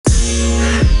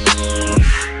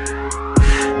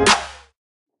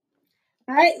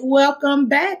right, welcome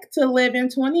back to Living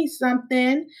 20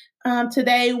 Something.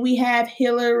 Today we have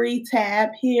Hillary Tab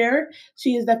here.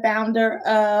 She is the founder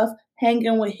of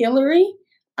Hanging with Hillary.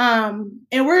 And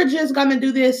we're just going to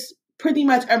do this pretty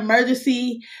much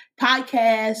emergency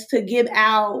podcast to get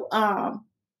out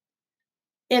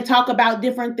and talk about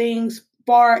different things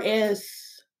far as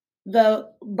the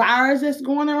virus that's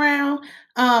going around.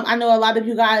 I know a lot of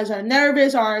you guys are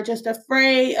nervous or just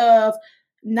afraid of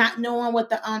not knowing what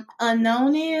the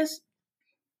unknown is.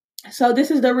 So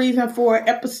this is the reason for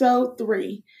episode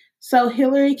 3. So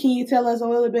Hillary, can you tell us a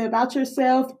little bit about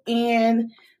yourself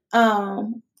and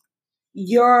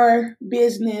your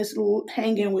business,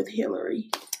 Hanging with Hillary?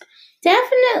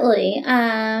 Definitely.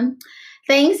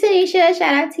 Thanks, Tanisha.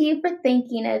 Shout out to you for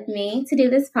thinking of me to do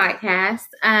this podcast.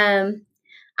 I'm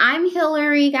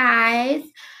Hillary, guys.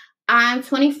 I'm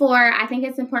 24. I think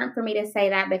it's important for me to say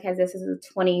that because this is a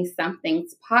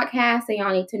 20-somethings podcast, so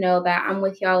y'all need to know that I'm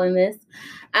with y'all in this.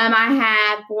 I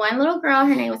have one little girl.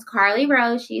 Her name is Carly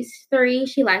Rose. She's 3.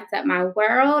 She lights up my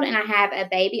world, and I have a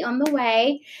baby on the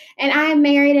way. And I am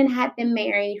married and have been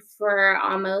married for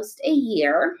almost a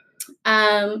year.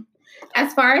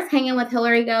 As far as Hanging with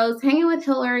Hillary goes, Hanging with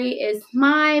Hillary is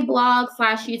my blog /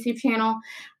 YouTube channel.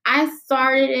 I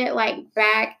started it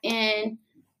back in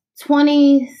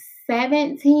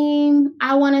 2017,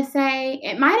 I want to say.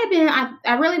 It might have been, I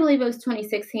really believe it was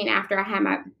 2016 after I had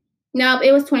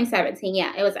it was 2017.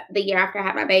 Yeah, it was the year after I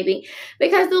had my baby,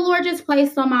 because the Lord just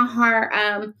placed on my heart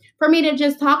for me to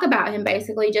just talk about him,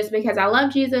 basically, just because I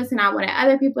love Jesus and I wanted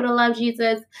other people to love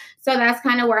Jesus. So that's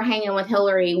kind of where Hanging with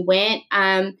Hillary went.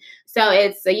 So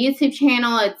it's a YouTube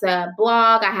channel, it's a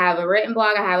blog, I have a written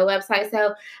blog, I have a website.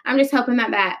 So I'm just hoping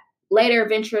that later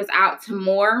ventures out to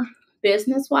more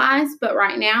business-wise. But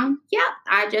right now,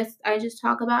 I just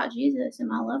talk about Jesus and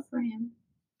my love for him.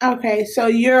 Okay, so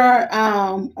you're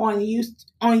on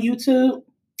YouTube?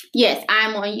 Yes,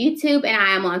 I'm on YouTube and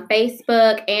I am on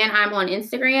Facebook and I'm on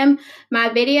Instagram. My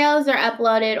videos are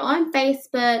uploaded on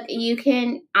Facebook. You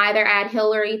can either add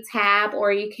Hillary Tab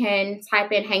or you can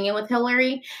type in Hanging with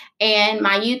Hillary. And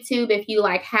my YouTube, if you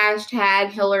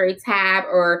hashtag Hillary Tab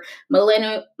or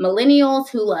millennials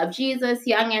who love Jesus,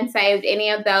 young and saved, any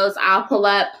of those, I'll pull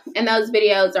up. And those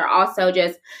videos are also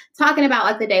just talking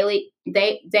about the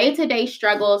day-to-day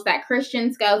struggles that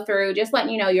Christians go through, just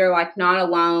letting you know you're not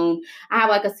alone. I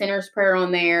have a sinner's prayer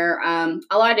on there,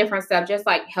 a lot of different stuff, just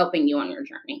helping you on your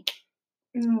journey.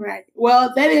 All right.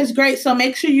 Well, that is great. So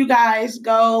make sure you guys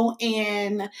go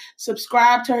and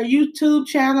subscribe to her YouTube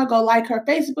channel. Go like her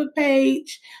Facebook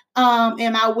page.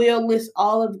 And I will list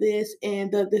all of this in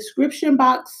the description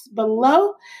box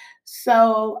below.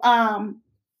 So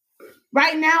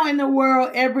right now in the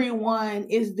world, everyone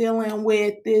is dealing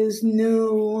with this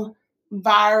new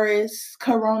virus,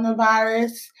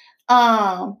 coronavirus.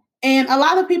 And a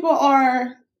lot of people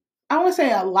are, I won't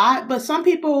say a lot, but some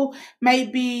people may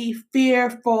be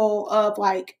fearful of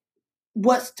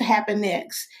what's to happen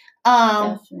next.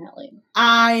 Definitely.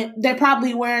 They're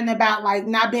probably worrying about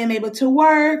not being able to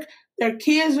work. Their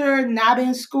kids are not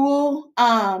in school.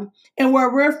 And where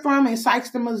we're from in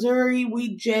Sikeston, Missouri,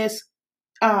 we just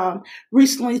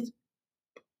recently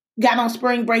got on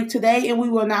spring break today, and we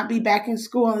will not be back in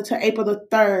school until April the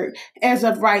 3rd as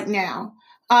of right now.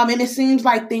 And it seems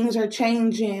like things are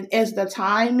changing as the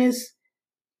time is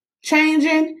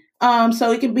changing.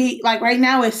 So it can be right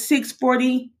now it's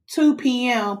 6:42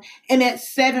 p.m. and at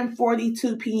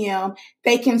 7:42 p.m.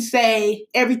 they can say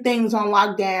everything's on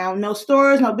lockdown. No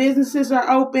stores, no businesses are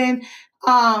open.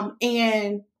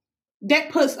 And that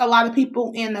puts a lot of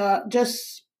people in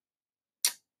just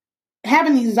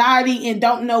having anxiety and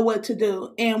don't know what to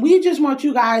do. And we just want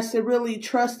you guys to really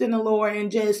trust in the Lord and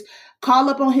just call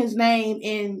up on his name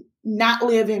and not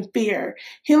live in fear.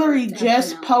 Hillary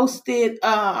just posted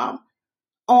on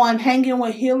Hanging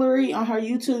with Hillary on her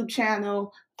YouTube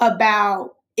channel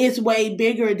about it's way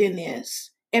bigger than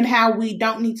this and how we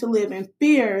don't need to live in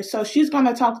fear. So she's going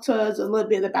to talk to us a little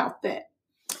bit about that.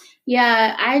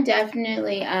 Yeah, I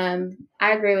definitely, I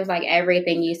agree with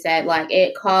everything you said.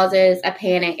 It causes a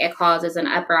panic. It causes an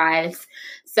uprise.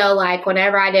 So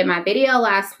whenever I did my video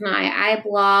last night, I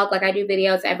blog, I do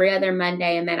videos every other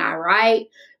Monday, and then I write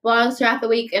blogs throughout the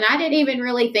week. And I didn't even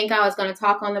really think I was going to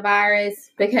talk on the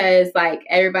virus because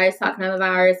everybody's talking on the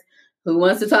virus. Who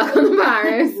wants to talk on the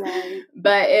virus? Right.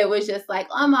 But it was just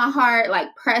on my heart,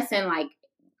 pressing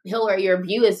Hillary, your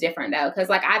view is different though. Cause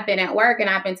I've been at work and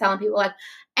I've been telling people I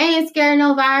ain't scared of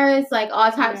no virus,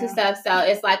 all types of stuff. So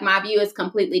it's my view is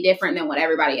completely different than what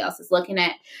everybody else is looking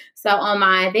at. So on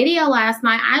my video last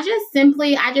night, I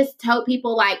just told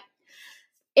people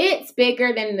it's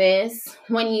bigger than this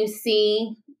when you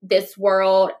see this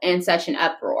world in such an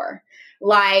uproar.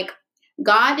 Like,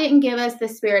 God didn't give us the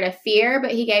spirit of fear, but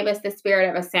he gave us the spirit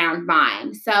of a sound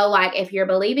mind. So, like, if you're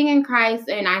believing in Christ,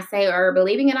 and I say, or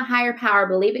believing in a higher power,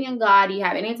 believing in God, you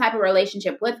have any type of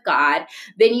relationship with God,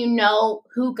 then you know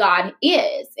who God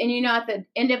is. And you know, at the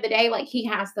end of the day, like, he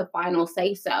has the final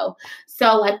say so.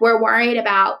 So, like, we're worried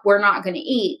about we're not going to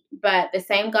eat, but the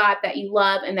same God that you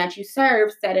love and that you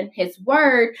serve said in his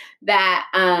word that,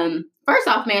 first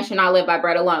off, man should not live by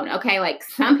bread alone. Okay. Like,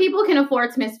 some people can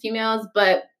afford to miss a few meals,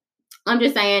 but I'm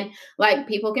just saying, like,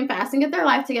 people can fast and get their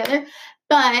life together.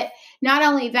 But not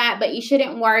only that, but you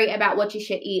shouldn't worry about what you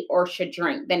should eat or should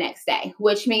drink the next day,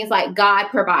 which means, like, God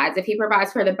provides. If he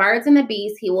provides for the birds and the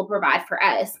bees, he will provide for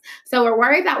us. So we're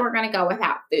worried that we're going to go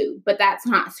without food, but that's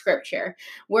not scripture.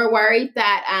 We're worried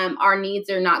that our needs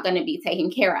are not going to be taken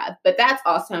care of, but that's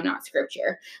also not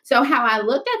scripture. So how I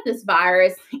looked at this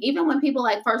virus, even when people,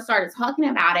 like, first started talking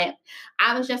about it,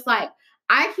 I was just like,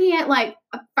 I can't, like,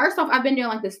 first off, I've been doing,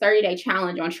 like, this 30-day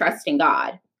challenge on trusting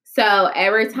God. So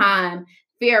every time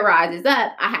fear rises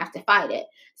up, I have to fight it.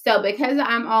 So because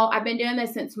I've been doing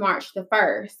this since March the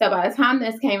 1st. So by the time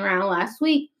this came around last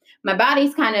week, my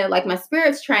body's kind of like, my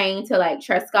spirit's trained to, like,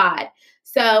 trust God.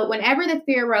 So whenever the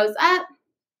fear rose up,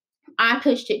 I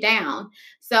pushed it down.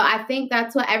 So I think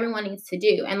that's what everyone needs to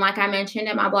do. And like I mentioned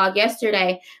in my blog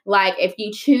yesterday, like, if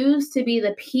you choose to be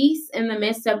the peace in the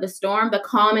midst of the storm, the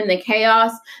calm in the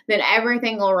chaos, then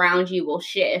everything around you will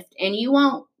shift. And you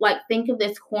won't, like, think of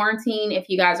this quarantine if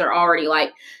you guys are already,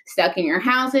 like, stuck in your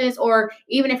houses, or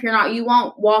even if you're not, you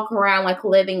won't walk around, like,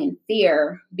 living in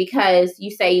fear because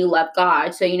you say you love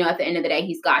God. So, you know, at the end of the day,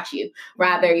 he's got you.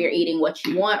 Rather you're eating what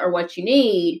you want or what you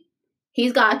need,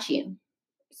 he's got you.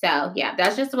 So, yeah,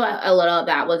 that's just what a little of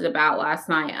that was about last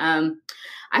night.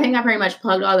 I think I pretty much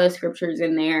plugged all those scriptures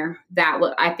in there that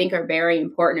I think are very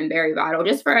important and very vital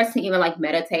just for us to even, like,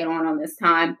 meditate on this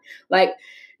time. Like,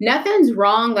 nothing's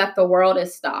wrong that the world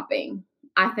is stopping.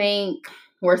 I think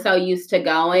we're so used to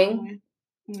going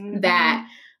that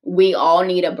we all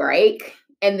need a break.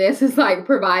 And this is, like,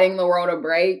 providing the world a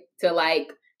break to,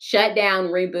 like, shut down,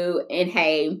 reboot, and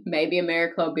hey, maybe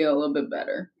America will be a little bit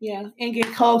better. Yeah, and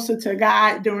get closer to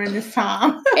God during this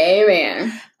time.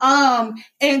 Amen.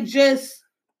 And just,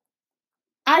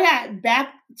 I got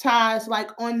baptized,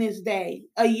 like, on this day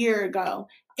a year ago,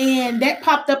 and that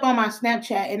popped up on my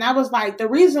Snapchat, and I was like, the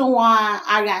reason why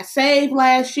I got saved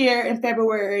last year in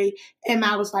February, and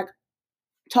I was like,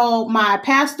 told my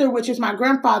pastor, which is my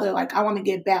grandfather, like, I want to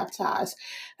get baptized.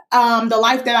 The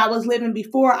life that I was living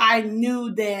before, I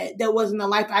knew that there wasn't a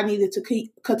life I needed to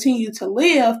continue to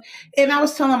live. And I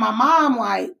was telling my mom,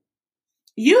 like,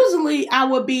 usually I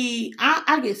would be,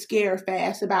 I get scared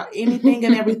fast about anything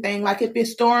and everything. Like, if it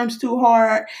storms too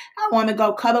hard, I want to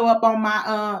go cuddle up on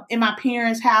my, in my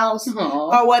parents' house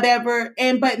or whatever.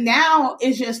 But now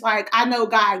it's just like, I know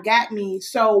God got me.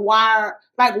 So why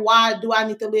do I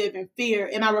need to live in fear?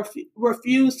 And I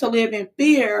refuse to live in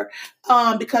fear,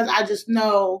 because I just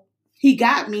know he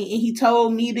got me, and he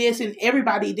told me this and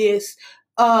everybody this,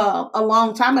 a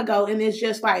long time ago. And it's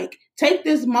just like, take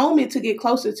this moment to get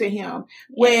closer to him.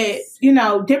 With, you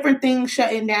know, different things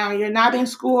shutting down. You're not in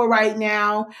school right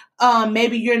now.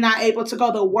 Maybe you're not able to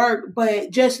go to work,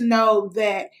 but just know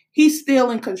that he's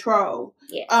still in control.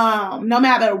 Yes. No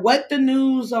matter what the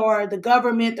news or the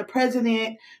government, the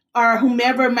president, or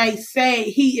whomever may say,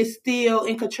 he is still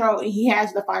in control and he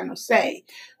has the final say.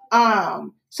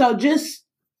 So just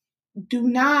do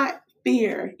not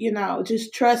fear, you know,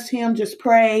 just trust him, just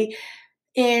pray.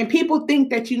 And people think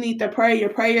that you need to pray. Your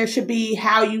prayer should be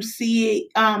how you see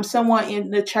it, someone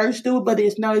in the church do, but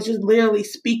it's just literally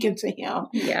speaking to him.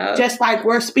 Yeah. Just like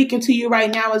we're speaking to you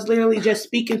right now is literally just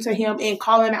speaking to him and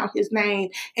calling out his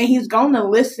name. And he's going to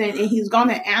listen and he's going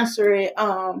to answer it.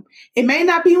 It may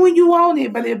not be when you want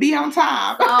it, but it'll be on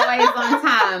time. It's always on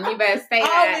time. You better say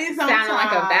that. Always on sounding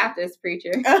time. Like a Baptist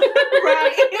preacher.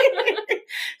 Right.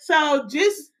 So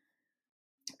just,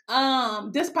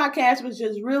 this podcast was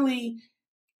just really,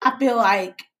 I feel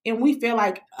like, and we feel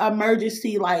like,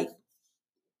 emergency, like,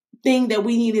 thing that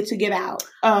we needed to get out.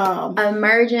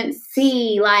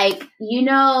 Emergency, like, you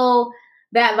know,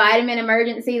 that vitamin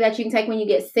emergency that you can take when you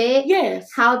get sick?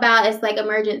 Yes. How about it's like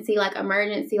emergency, like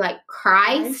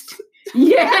Christ?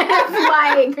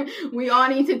 Yes, like, we all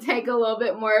need to take a little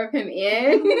bit more of him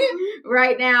in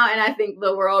right now, and I think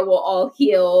the world will all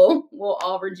heal, will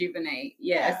all rejuvenate.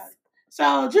 Yes. Yeah.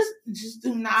 So just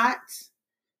do not.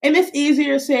 And it's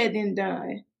easier said than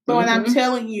done. But when I'm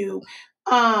telling you,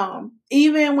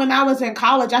 even when I was in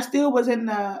college, I still was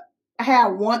I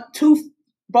had 2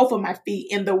 both of my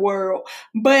feet in the world,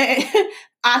 but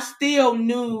I still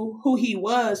knew who he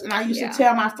was. And I used to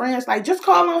tell my friends, like, just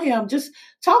call on him, just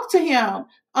talk to him.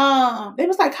 They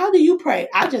was like, how do you pray?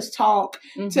 I just talk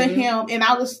to him. And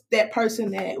I was that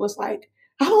person that was like,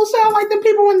 I don't sound like the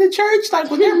people in the church,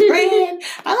 like when they're praying,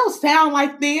 I don't sound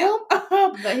like them.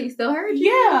 But he still heard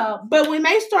you. Yeah. But when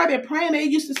they started praying, they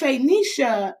used to say,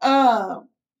 Nisha,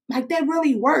 like that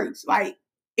really works. Like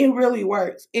it really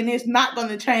works. And it's not going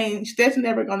to change. That's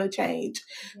never going to change.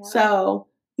 Yeah. So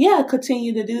yeah,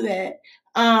 continue to do that.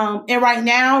 And right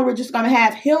now we're just going to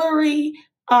have Hillary.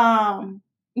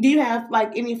 Do you have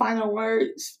like any final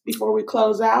words before we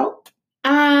close out?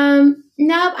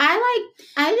 Nope.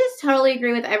 I just totally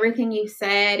agree with everything you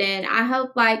said. And I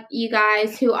hope like you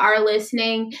guys who are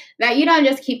listening that you don't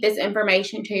just keep this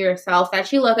information to yourself,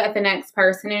 that you look at the next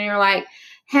person and you're like,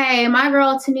 hey, my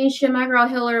girl Tanisha, my girl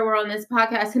Hillary were on this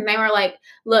podcast and they were like,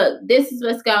 look, this is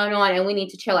what's going on and we need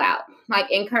to chill out. Like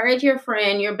encourage your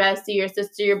friend, your bestie, your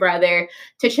sister, your brother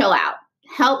to chill out.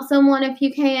 Help someone if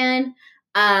you can.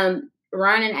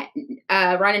 Run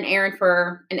an errand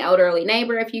for an elderly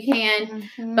neighbor if you can.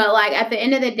 Mm-hmm. But like at the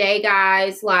end of the day,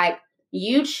 guys, like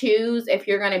you choose if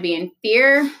you're going to be in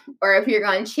fear or if you're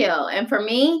going to chill. And for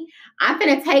me, I'm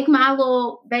going to take my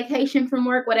little vacation from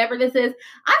work, whatever this is.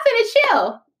 I'm going to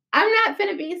chill. I'm not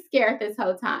going to be scared this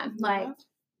whole time. Like,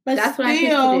 but that's what I choose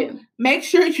to do. Make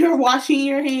sure you're washing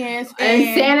your hands and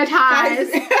sanitize.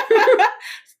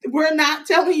 We're not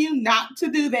telling you not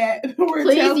to do that.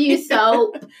 Please use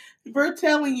soap. We're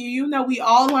telling you, you know, we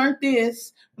all learned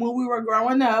this when we were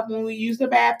growing up. When we used the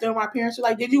bathroom, our parents were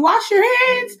like, did you wash your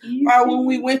hands? Or when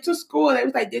we went to school, they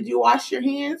was like, did you wash your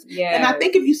hands? Yeah. And I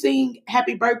think if you sing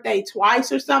happy birthday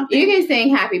twice or something. You can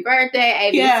sing happy birthday,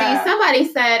 ABC. Yeah. Somebody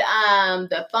said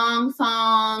the thong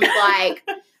songs, like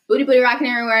Booty Booty Rockin'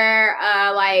 Everywhere,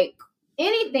 like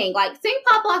anything. Like sing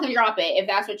Pop Lock and Drop It if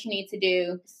that's what you need to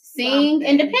do. Sing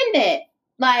Independent.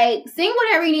 Like, sing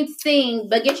whatever you need to sing,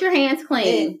 but get your hands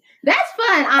clean. That's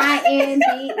fun.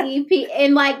 INDEP.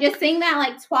 And, like, just sing that,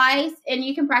 like, twice. And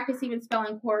you can practice even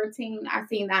spelling quarantine. I've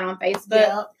seen that on Facebook.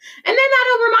 Yeah. And then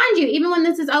that'll remind you, even when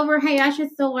this is over, hey, I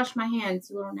should still wash my hands,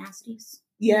 you little nasties.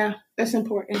 Yeah, that's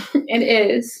important. It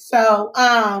is. So,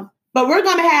 but we're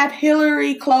going to have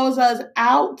Hillary close us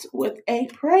out with a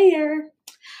prayer.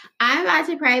 I'm about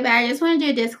to pray, but I just want to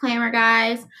do a disclaimer,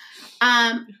 guys.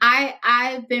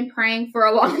 I've been praying for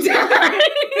a long time.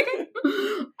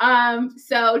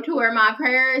 So to where my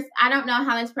prayers, I don't know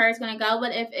how this prayer is going to go,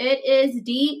 but if it is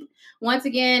deep, once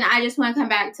again, I just want to come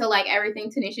back to like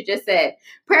everything Tanisha just said.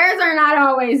 Prayers are not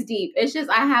always deep. It's just,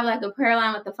 I have like a prayer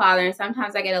line with the Father and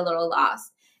sometimes I get a little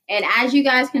lost. And as you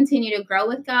guys continue to grow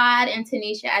with God and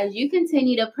Tanisha, as you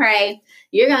continue to pray,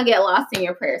 you're going to get lost in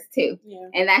your prayers too. Yeah.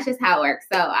 And that's just how it works.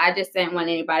 So I just didn't want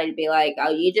anybody to be like, oh,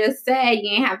 you just said you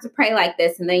ain't have to pray like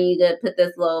this. And then you could put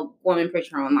this little woman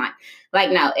picture online.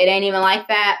 Like, no, it ain't even like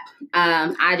that.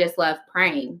 I just love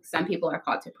praying. Some people are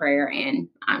called to prayer and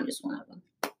I'm just one of them.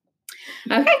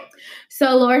 Okay.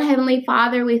 So, Lord, Heavenly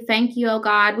Father, we thank you, oh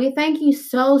God. We thank you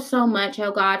so, so much,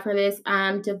 oh God, for this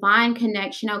divine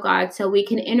connection, oh God, so we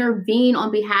can intervene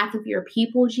on behalf of your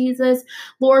people, Jesus.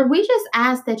 Lord, we just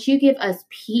ask that you give us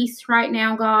peace right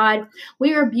now, God.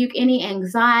 We rebuke any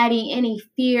anxiety, any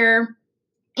fear,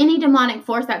 any demonic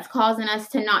force that's causing us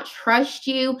to not trust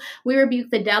you. We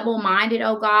rebuke the double-minded,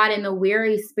 oh God, and the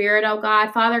weary spirit, oh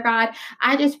God. Father God,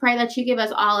 I just pray that you give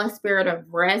us all a spirit of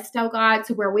rest, oh God,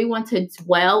 to where we want to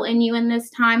dwell in you in this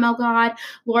time, oh God.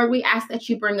 Lord, we ask that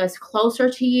you bring us closer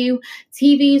to you.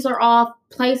 TVs are off.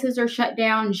 Places are shut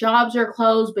down, jobs are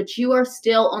closed, but you are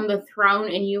still on the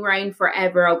throne and you reign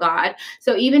forever, oh God.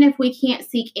 So even if we can't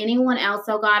seek anyone else,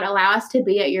 oh God, allow us to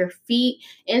be at your feet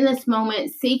in this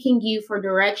moment, seeking you for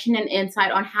direction and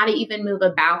insight on how to even move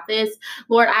about this.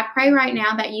 Lord, I pray right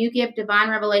now that you give divine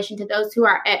revelation to those who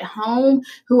are at home,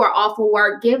 who are off of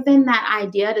work. Give them that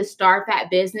idea to start that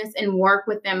business and work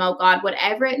with them, oh God,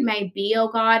 whatever it may be, oh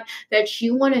God, that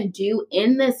you want to do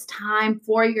in this time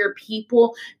for your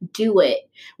people, do it.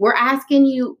 We're asking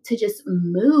you to just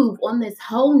move on this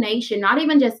whole nation, not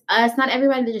even just us, not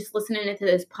everybody that's just listening to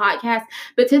this podcast,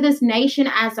 but to this nation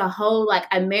as a whole. Like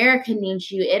America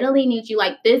needs you, Italy needs you,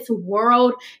 like this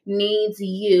world needs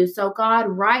you. So God,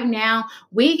 right now,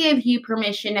 we give you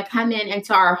permission to come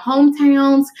into our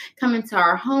hometowns, come into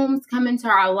our homes, come into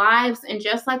our lives. And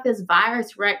just like this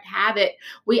virus wreaked havoc,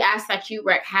 we ask that you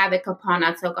wreak havoc upon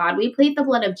us. So God, we plead the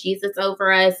blood of Jesus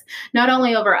over us, not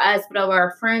only over us, but over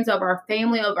our friends, over our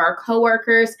family, over our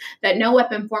coworkers, that no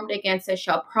weapon formed against us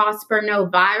shall prosper. No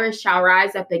virus shall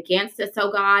rise up against us,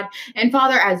 oh God. And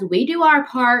Father, as we do our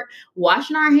part,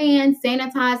 washing our hands,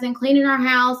 sanitizing, cleaning our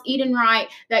house, eating right,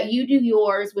 that you do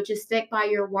yours, which is stick by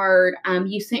your word.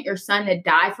 You sent your son to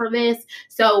die for this.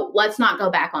 So let's not go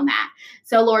back on that.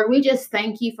 So Lord, we just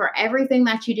thank you for everything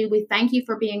that you do. We thank you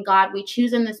for being God. We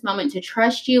choose in this moment to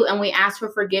trust you, and we ask for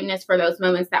forgiveness for those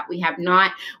moments that we have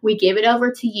not. We give it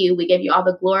over to you. We give you all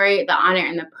the glory, the honor,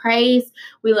 and the praise.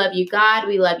 We love you, God.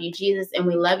 We love you, Jesus, and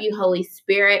we love you, Holy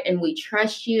Spirit, and we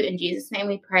trust you. In Jesus' name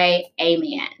we pray.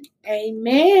 Amen.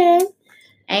 Amen.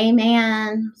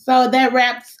 Amen. So that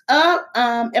wraps up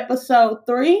episode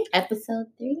 3. Episode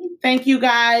 3. Thank you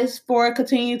guys for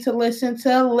continuing to listen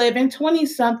to Living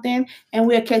 20-something, and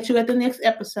we'll catch you at the next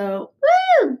episode.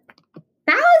 Woo!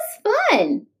 That was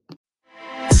fun.